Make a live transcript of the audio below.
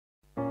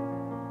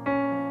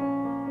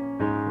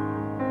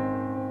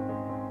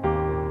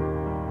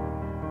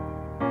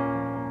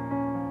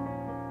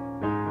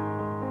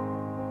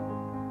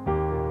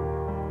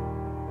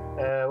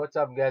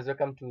What's up guys,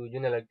 welcome to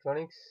June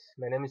Electronics.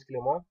 My name is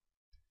Clement.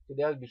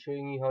 Today I'll be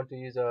showing you how to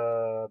use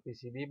a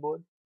PCB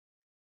board.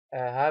 I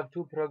have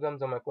two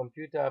programs on my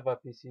computer. I have a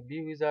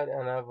PCB wizard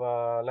and I have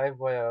a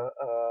liveWire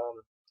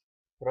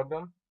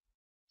program.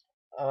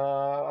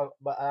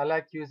 But I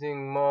like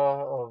using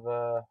more of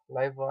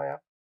liveWire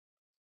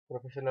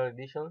professional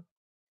edition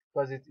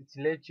because it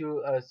lets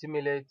you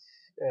simulate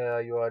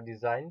your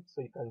design so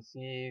you can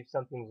see if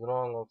something's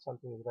wrong or if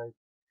something's right.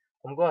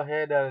 I'm going to go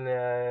ahead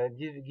and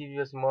give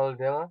you a small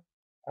demo.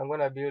 I'm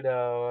going to build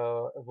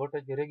a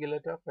voltage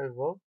regulator 5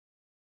 volt.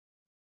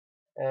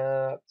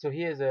 So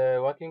here is a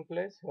working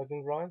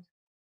ground.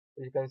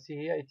 As you can see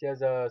here, it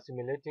has a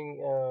simulating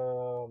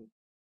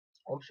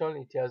option.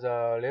 It has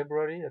a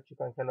library that you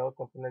can find out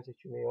components that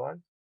you may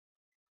want.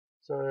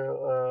 So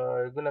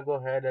you're going to go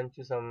ahead and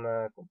choose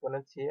some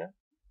components here.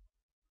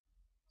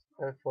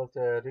 5 volt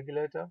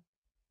regulator.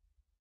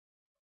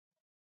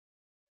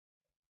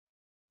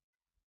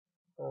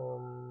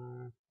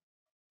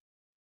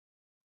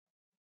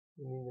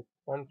 You need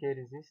a 1K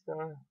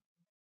resistor,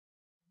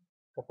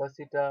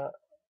 capacitor,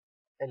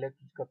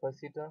 electric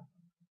capacitor,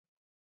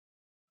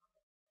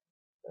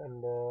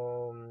 and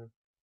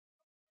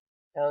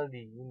LD.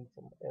 You need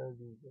some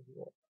LD as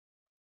well.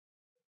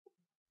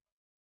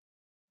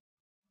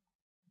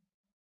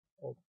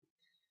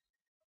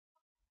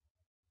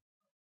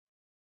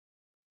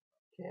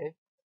 Okay,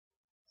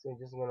 so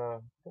just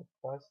gonna cut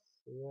past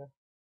here.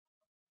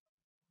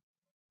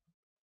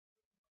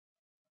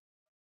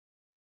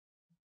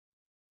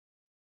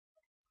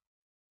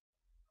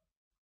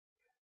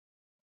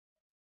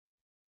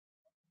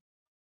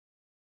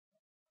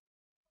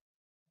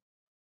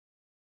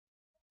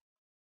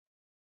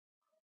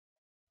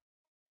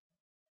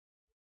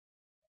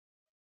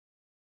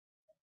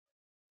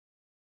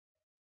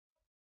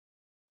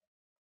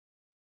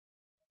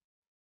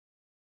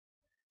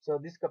 So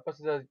these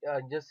capacitors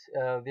are just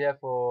there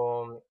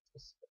for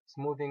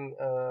smoothing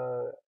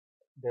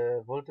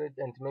the voltage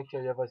and to make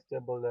sure you have a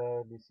stable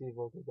DC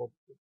voltage.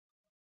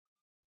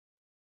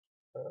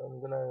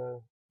 I'm gonna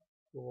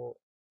give a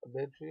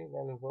battery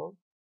 9 volt.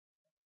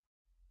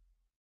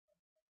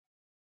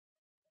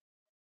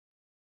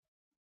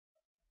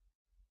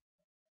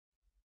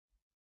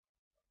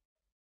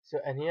 So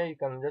and here you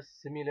can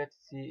just simulate,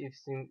 see if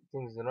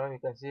things are wrong. You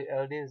can see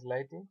LD is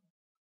lighting,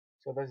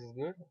 so that is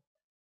good.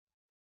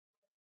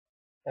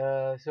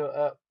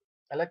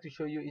 I like to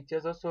show you. It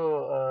has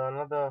also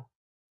another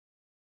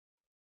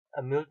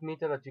a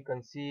multimeter that you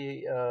can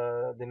see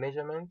the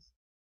measurements.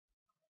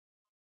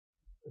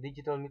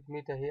 Digital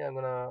multimeter here. I'm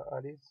gonna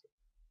add it.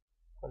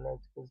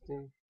 Connect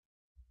positive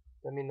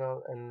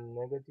terminal and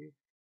negative.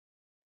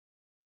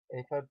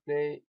 And if I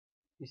play,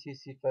 you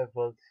see 5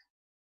 volts.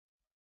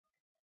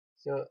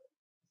 So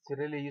it's a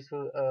really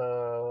useful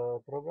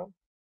program.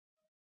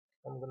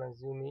 I'm gonna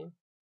zoom in.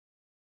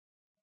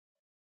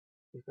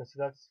 You can see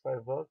that's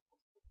 5 volts.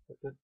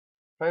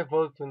 5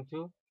 volt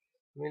 22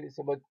 milli.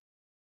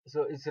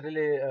 So it's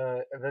really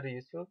very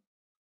useful.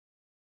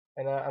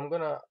 And I'm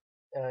gonna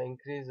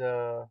increase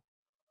the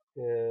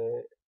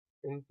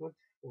input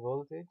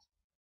voltage,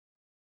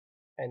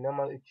 and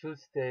normally it should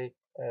stay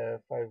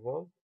 5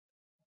 volt.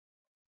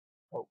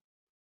 Oh,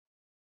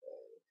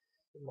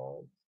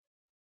 no,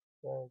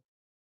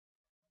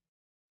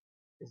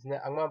 it's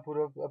not. I'm gonna put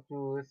up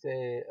to let's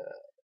say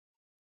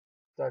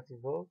 30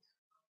 volts,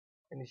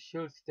 and it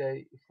should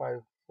stay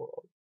 5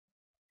 volt.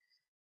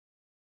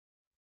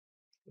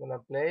 I'm gonna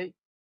play,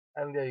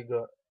 and there you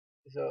go.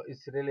 So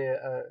it's really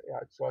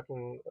yeah, it's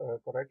working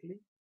correctly.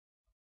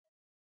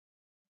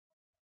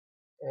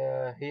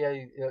 Here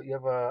you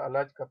have a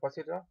large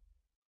capacitor,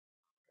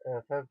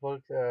 5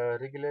 volt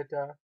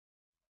regulator,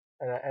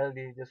 and an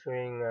LD just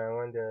showing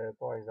when the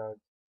power is out.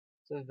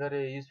 So it's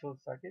very useful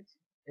circuit,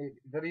 a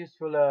very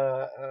useful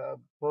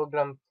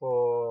program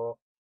for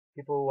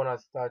people who wanna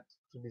start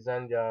to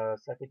design their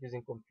circuit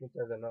using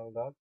computers and all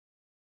that.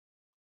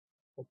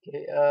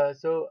 Okay,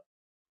 so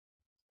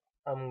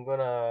I'm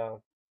gonna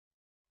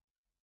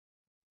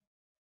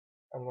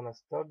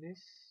stop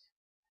this.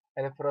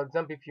 And for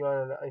example, if you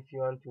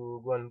want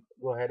to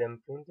go ahead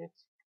and print it,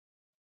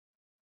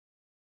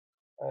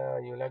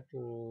 you like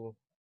to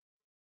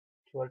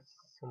add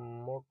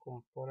some more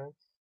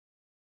components,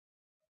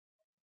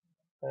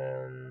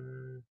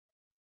 um,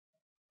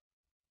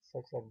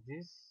 such like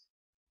this.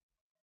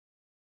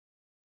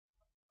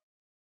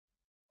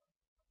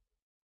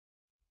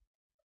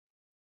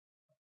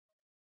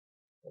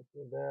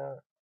 Okay,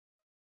 there.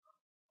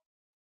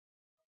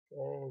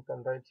 Okay, you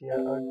can write here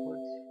output.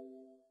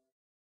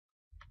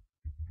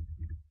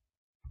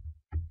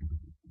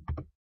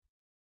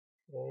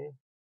 Okay,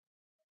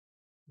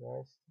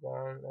 nice,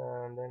 done.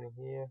 And then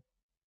here,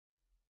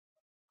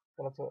 you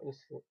can also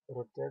just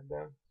rotate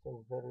them, so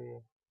it's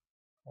very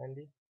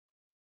handy.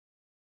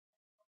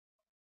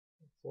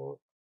 So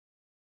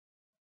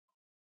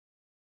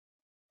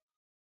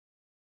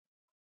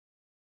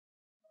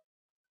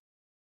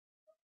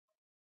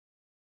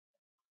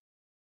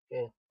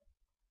okay,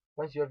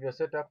 once you have your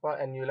setup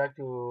and you like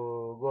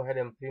to go ahead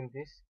and print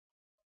this,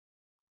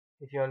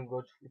 if you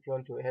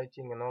want to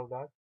etching and all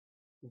that,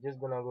 you're just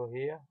gonna go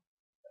here,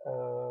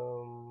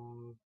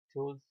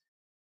 tools,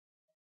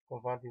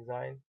 convert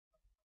design.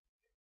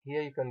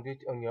 Here you can do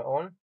it on your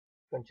own.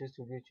 You can choose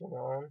to do it on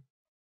your own.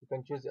 You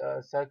can choose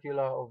a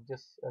circular or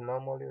just a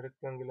normal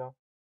rectangular.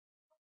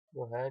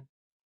 Go ahead.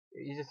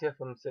 You just here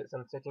from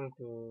some setting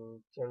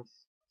to change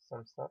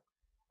some stuff.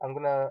 I'm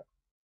gonna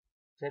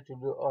try to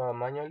do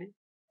manually.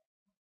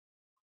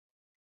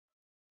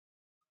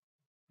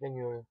 Then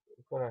you're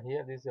gonna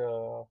hear this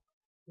the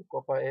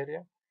copper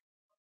area.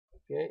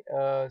 Okay.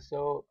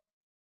 So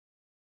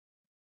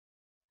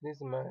this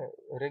is my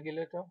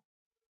regulator.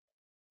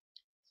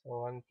 So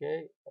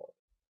 1K.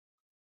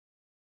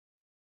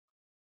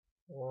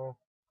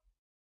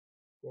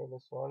 Okay,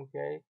 that's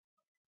 1K.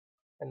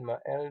 And my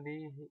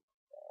LD,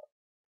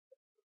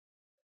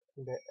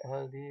 the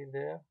LD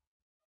there.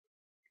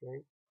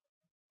 Okay.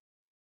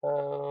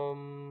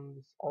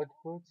 This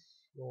output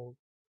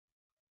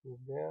is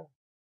there.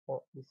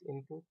 Oh, this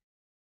input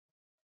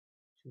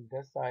to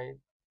that side.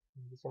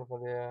 This one for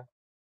there.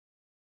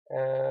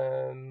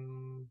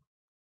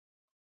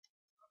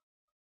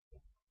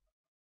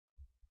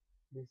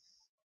 This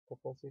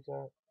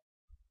capacitor,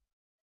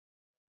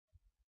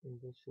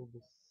 and this should be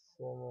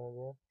somewhere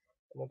there.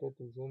 I wanted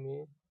to zoom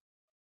in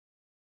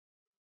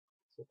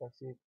so you can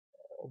see it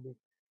a bit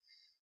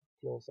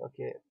close.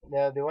 Okay,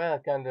 now the wire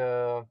kind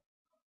of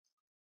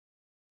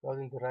was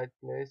in the right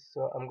place,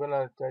 so I'm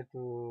gonna try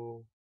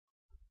to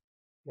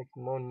make it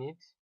more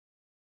neat.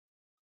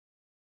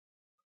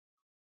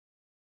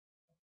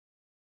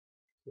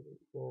 Okay,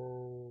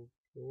 so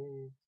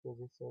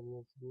this area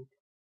is good.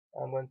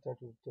 I'm going to try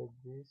to take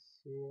this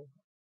here,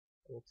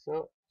 like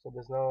so. So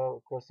there's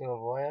no crossing of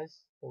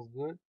wires. That's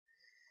good.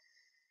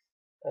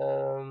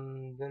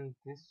 Then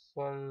this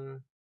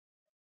one,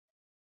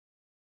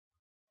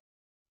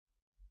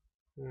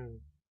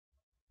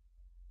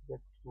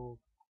 got to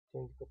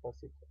change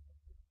capacity.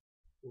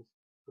 Is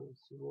too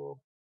slow.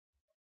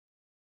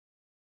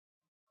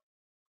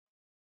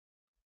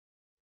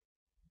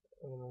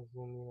 I'm gonna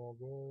zoom in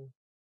again.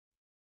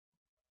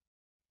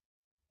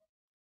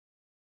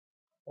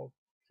 Okay.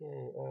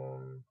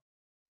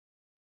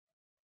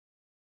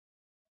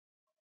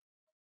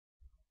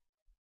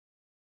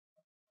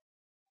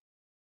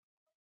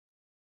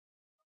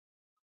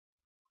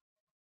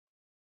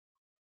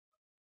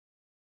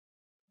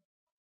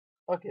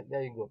 Okay.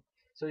 There you go.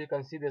 So you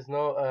can see there's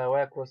no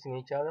wire crossing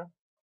each other.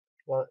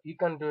 Well, you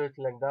can do it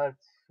like that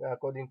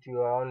according to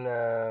your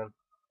own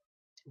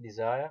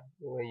desire,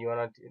 where you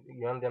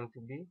want them to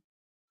be,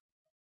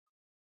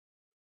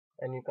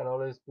 and you can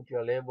always put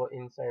your label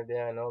inside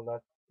there and all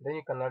that. Then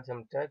you can add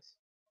some text.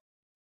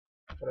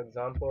 For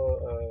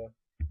example,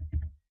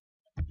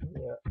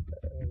 yeah,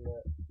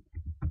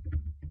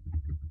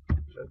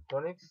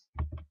 electronics.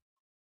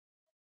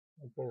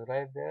 Okay,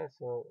 right there.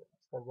 So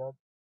it's like that.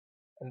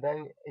 And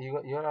then you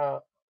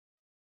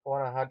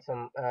wanna add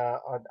some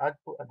at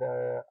output at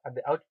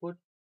the output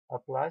a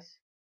plus,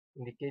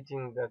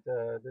 indicating that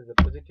there's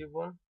a positive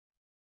one,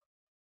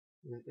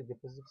 the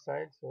positive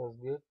side. So it's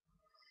good.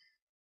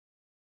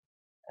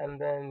 And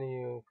then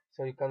you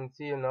can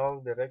see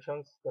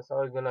directions. That's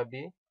how it's gonna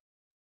be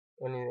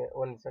when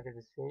the circuit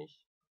is finished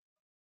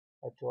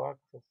at work.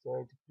 So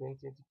try to print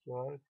it if you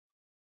want.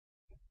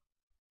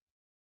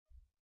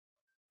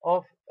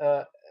 Off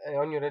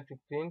when you're ready to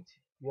print,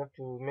 you have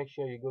to make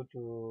sure you go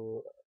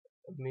to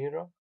a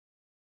mirror,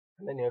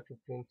 and then you have to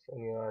print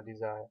on your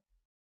desire.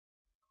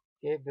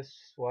 Okay,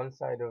 this one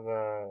side of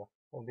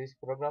this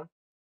program.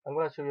 I'm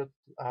gonna show you.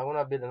 I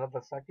wanna build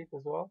another circuit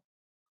as well,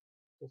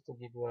 just to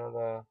give you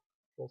another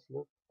close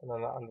look and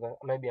another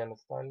maybe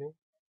understanding.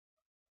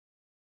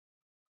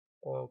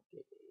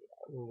 Okay,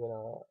 I'm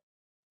gonna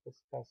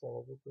just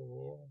cancel everything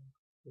here.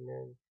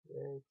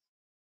 Let's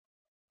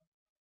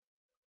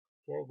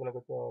Okay, I'm gonna go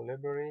to our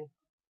library,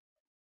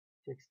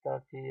 check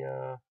stuff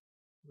here.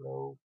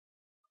 No,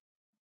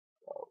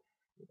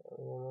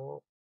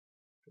 no,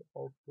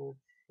 output.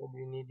 What do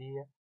we need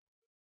here?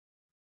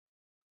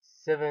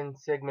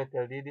 7-segment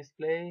LD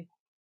display.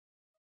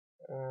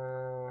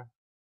 Uh,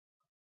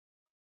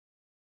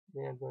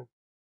 then I'm going to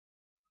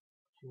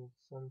choose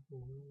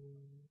something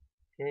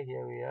here. Okay,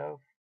 here we have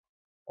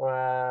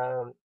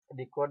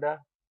decoder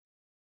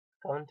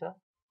counter.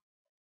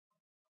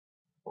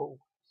 Oh,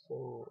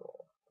 so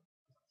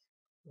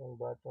one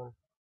button.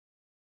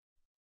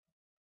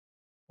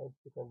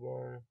 Output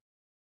again.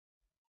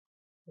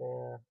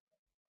 There,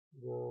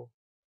 go.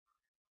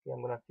 Okay,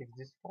 I'm gonna fix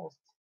this first.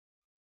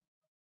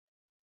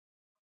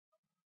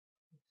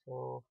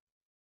 So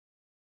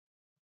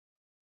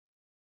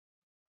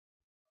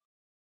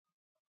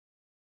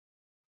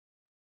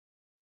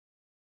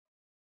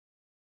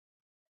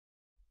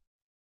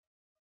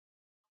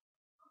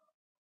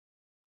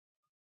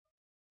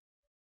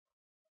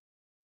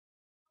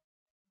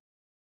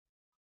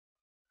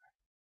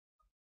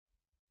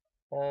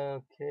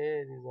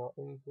okay, these are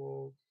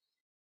inputs.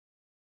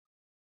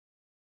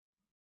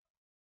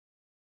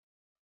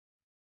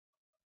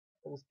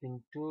 This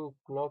pin 2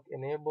 clock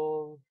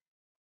enabled.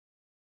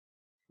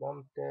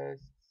 Slump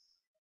tests.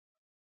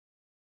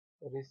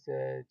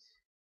 reset,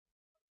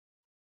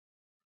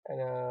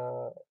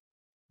 and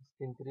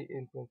spin 3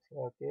 inputs.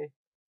 Okay,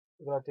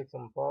 we're gonna take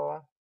some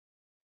power,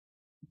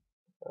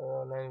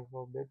 9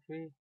 volt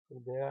battery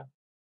there.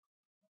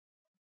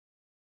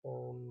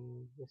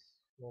 Just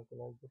not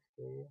gonna just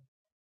stay.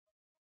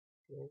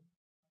 Okay,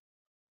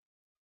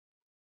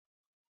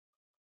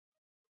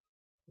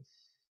 this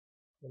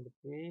number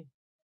 3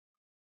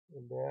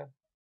 there.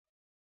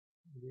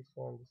 This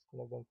one, just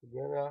connect them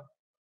together,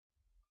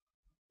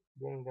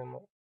 bring them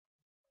up,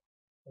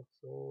 like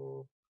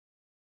so,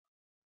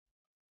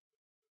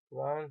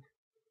 ground,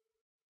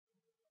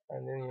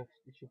 and then you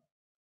should.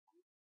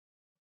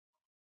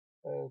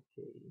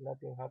 Okay,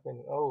 nothing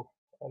happening. Oh,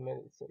 I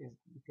mean, it's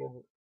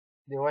because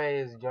the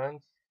wire is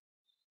joined,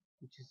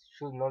 which is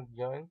should not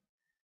join.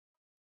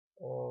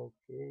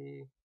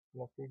 Okay,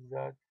 gonna fix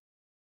that.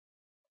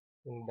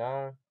 Bring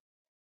down.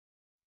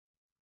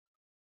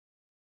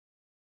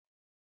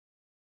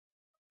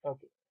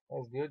 Okay,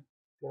 that's good.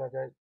 Gonna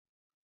try.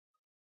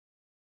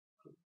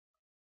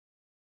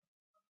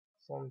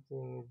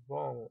 Something is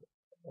wrong.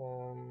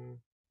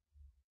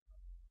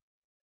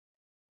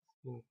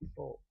 Spin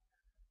 4.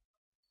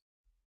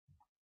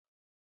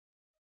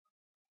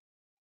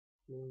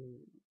 Okay,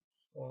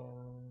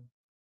 um,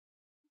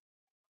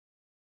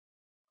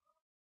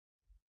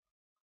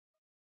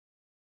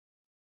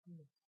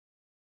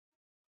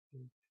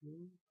 spin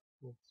 2.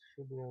 It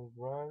should be on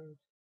ground.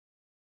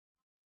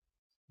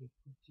 Spin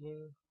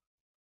 15.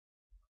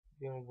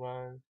 Be on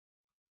ground.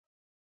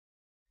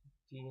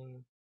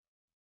 15.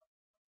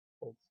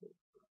 Let's see.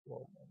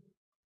 No,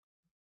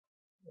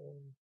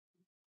 um,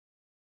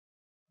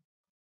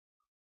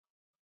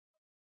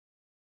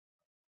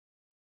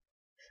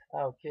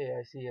 okay,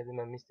 I see. I did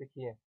my mistake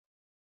here.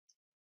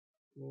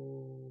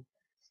 Mm,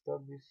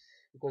 stop this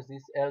because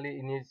this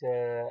early needs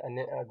a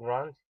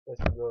ground.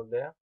 Let's go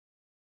there.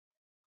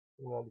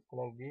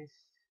 Disconnect this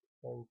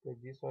and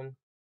take this one,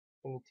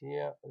 bring it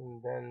here,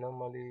 and then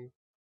normally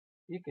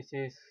you can see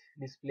it's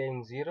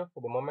displaying 0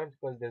 for the moment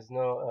because there's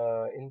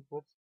no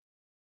input.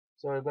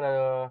 So we're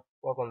gonna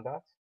work on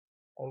that.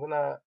 I'm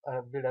gonna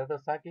build another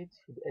circuit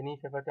with any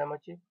favorite timer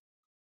chip.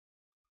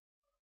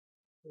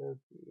 Okay,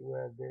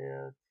 we're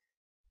there.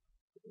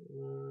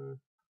 Mm,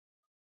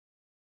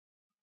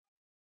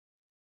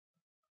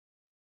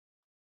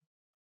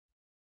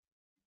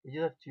 you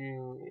just have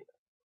to.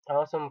 I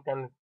also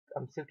can.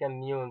 I'm still kind of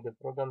new in the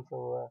program,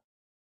 so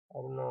I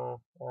don't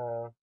know.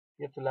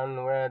 You have to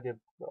learn where the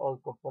all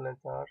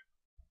components are.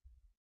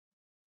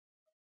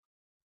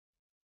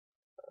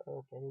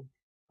 Okay, I need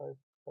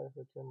five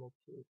timer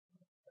chip.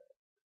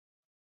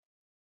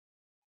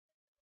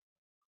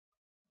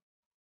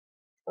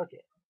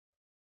 Okay,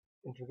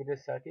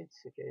 integrated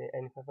circuits. Okay,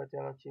 and favorite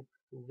timer chip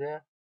is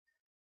there.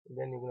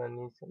 Then you're gonna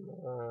need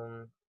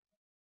some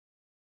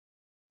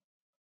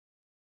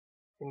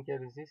thin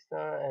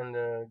resistor and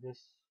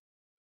just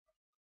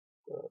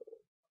uh,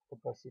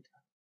 capacitor.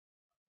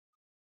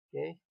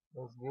 Okay,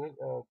 that's good.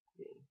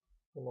 Okay,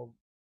 gonna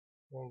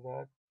bring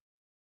that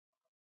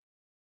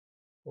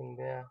in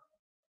there.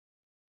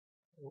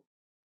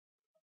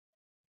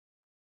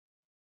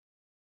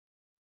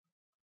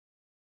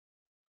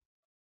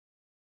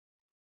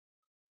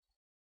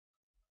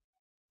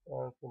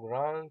 To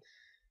ground.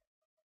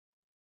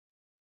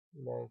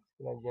 Then it's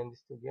gonna join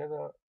this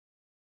together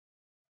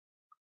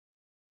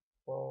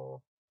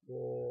for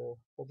the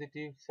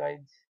positive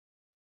sides.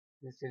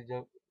 This is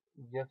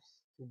just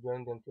to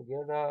join them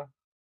together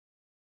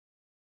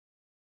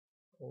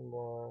and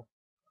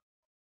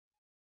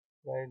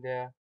right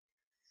there.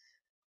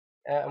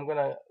 I'm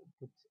gonna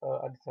put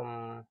add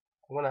some.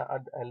 I'm gonna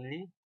add a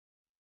Lee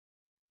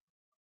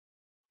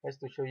just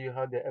to show you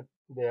how the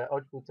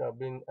outputs are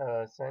being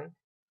sent.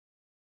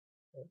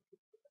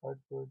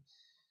 Outputs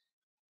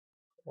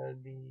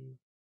LB,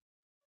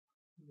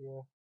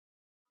 yeah.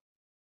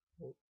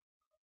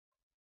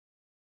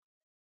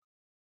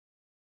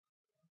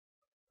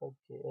 Okay,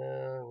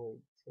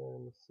 wait, let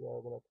me see how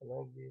I'm gonna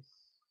connect this.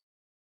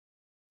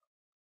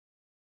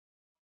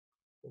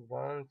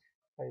 Advanced,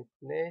 I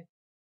play.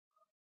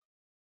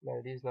 Now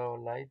it is now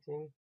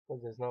lighting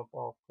because there's no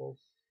power, of course.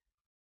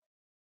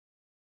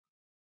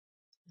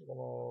 I'm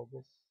gonna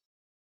just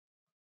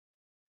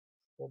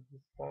stop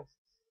this fast.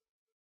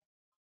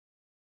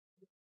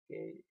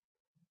 Okay,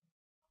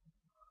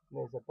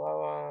 there's the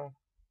power,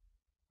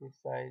 this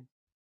side.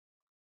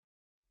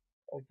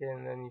 Okay,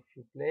 and then if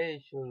you play,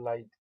 it should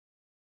light.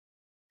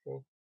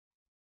 Okay,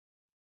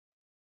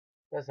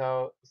 that's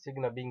how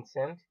signal being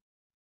sent.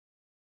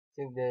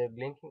 See the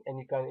blinking, and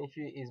you can, if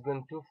it is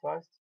going too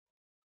fast,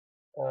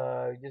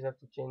 you just have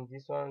to change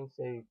this one.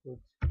 Say you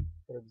put,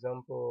 for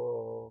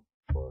example,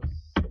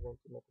 470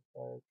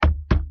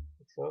 like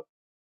so.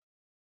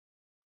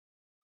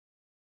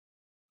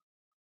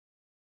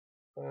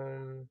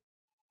 No.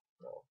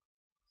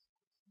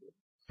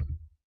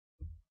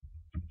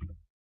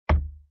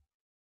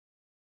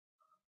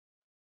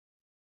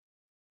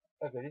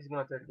 Okay, this is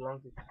gonna take long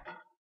to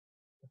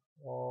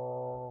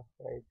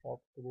right,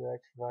 have to do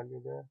X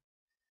value there.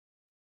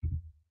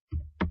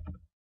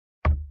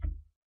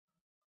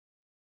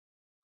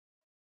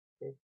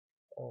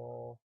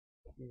 uh,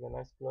 give a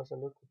nice closer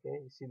look. Okay,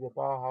 you see the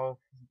power how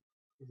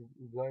is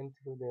going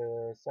through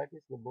the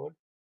circuits, the board.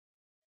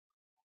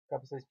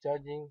 Capacitor is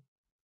charging,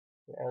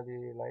 the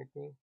LED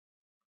lighting.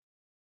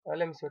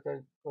 Let me see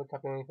what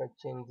happens if I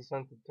change this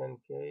one to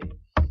 10K.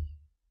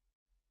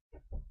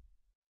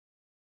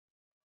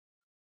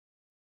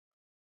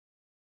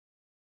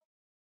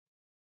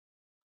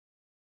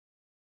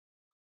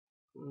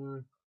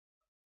 Mm,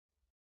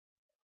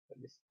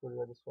 this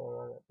put this one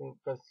on. I think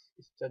because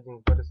it's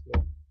charging very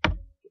slow.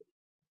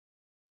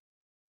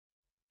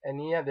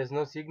 And here there's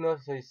no signal,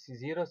 so it's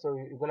zero. So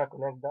you're gonna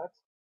connect that.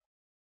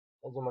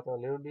 I'll zoom out a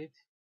little bit.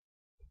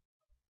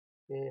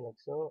 Okay, like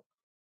so.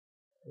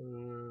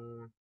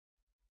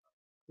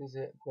 This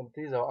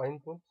is our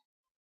input.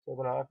 So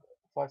we're gonna have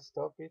first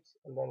stop it,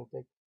 and then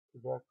take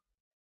drag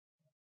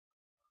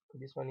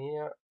this one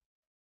here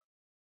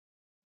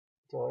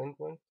to our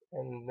input,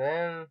 and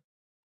then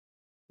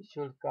it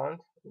should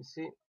count. You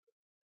see,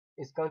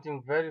 it's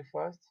counting very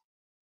fast.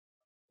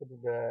 Put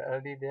the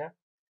LD there.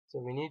 So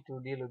we need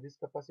to deal with this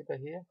capacitor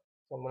here.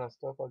 So I'm gonna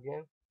stop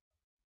again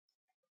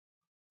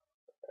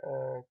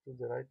to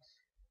the right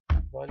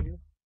value.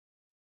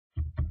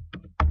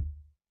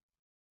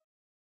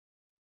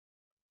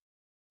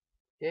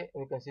 Okay,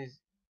 and you can see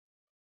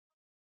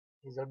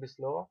it's a bit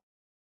slower.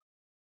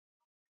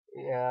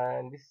 Yeah,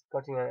 and this is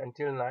counting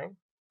until 9.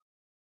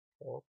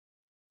 So,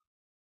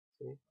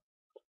 see.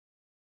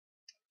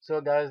 So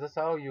guys, that's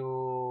how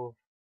you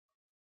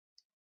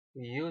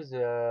use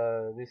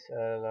this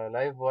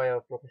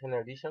liveWire professional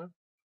edition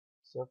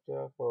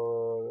software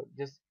for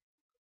just.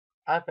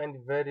 I find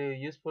it very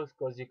useful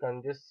because you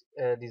can just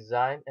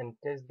design and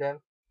test them,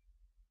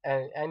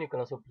 and you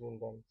can also print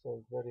them. So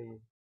it's very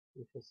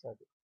useful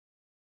service.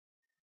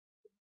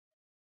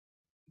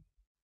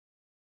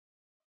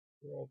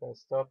 Yeah, you can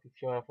stop if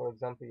you want. For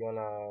example, you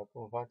wanna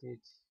convert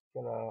it.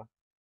 You wanna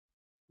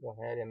go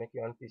ahead and make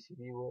your own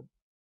PCB board.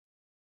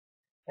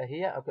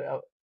 Here, okay,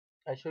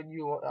 I showed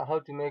you how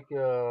to make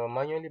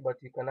manually, but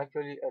you can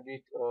actually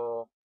edit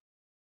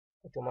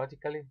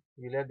automatically.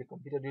 You let the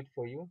computer do it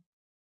for you.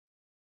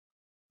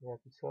 Yeah,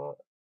 so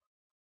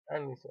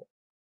and so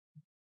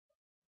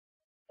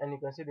and you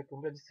can see the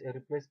computer just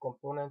replace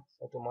components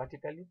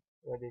automatically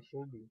where they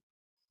should be.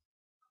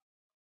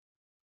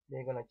 Then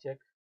you're gonna check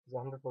it's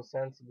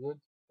 100% good,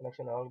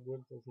 connection all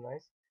good, so it's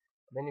nice.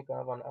 Then you can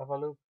have an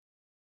overlook.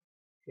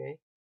 Okay,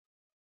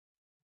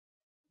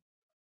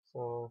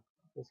 so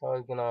this is how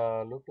it's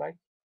gonna look like.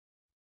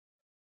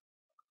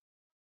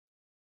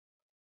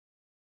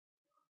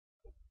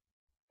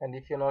 And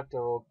if you're not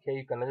okay,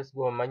 you can just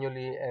go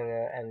manually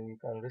and you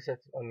can reset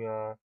on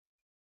your.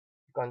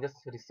 You can just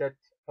reset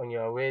on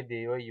your way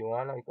the way you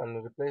want. You can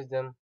replace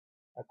them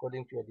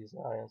according to your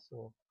desire.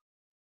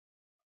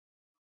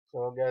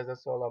 So guys,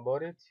 that's all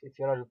about it. If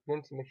you want to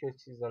print, make sure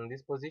it is on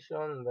this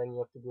position. Then you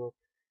have to go.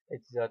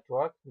 It's at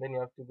work. Then you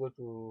have to go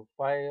to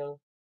File,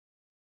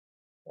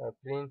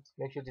 Print.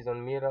 Make sure it is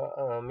on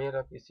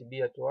Mirror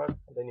PCB at work.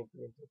 And then you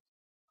print it.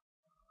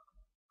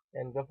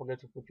 And don't forget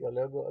to put your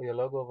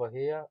logo over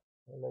here.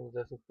 And then you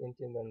just print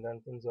it, and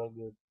then things all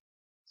good.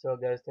 So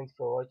guys, thanks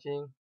for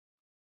watching.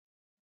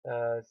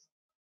 Uh,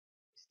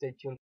 Stay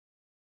tuned.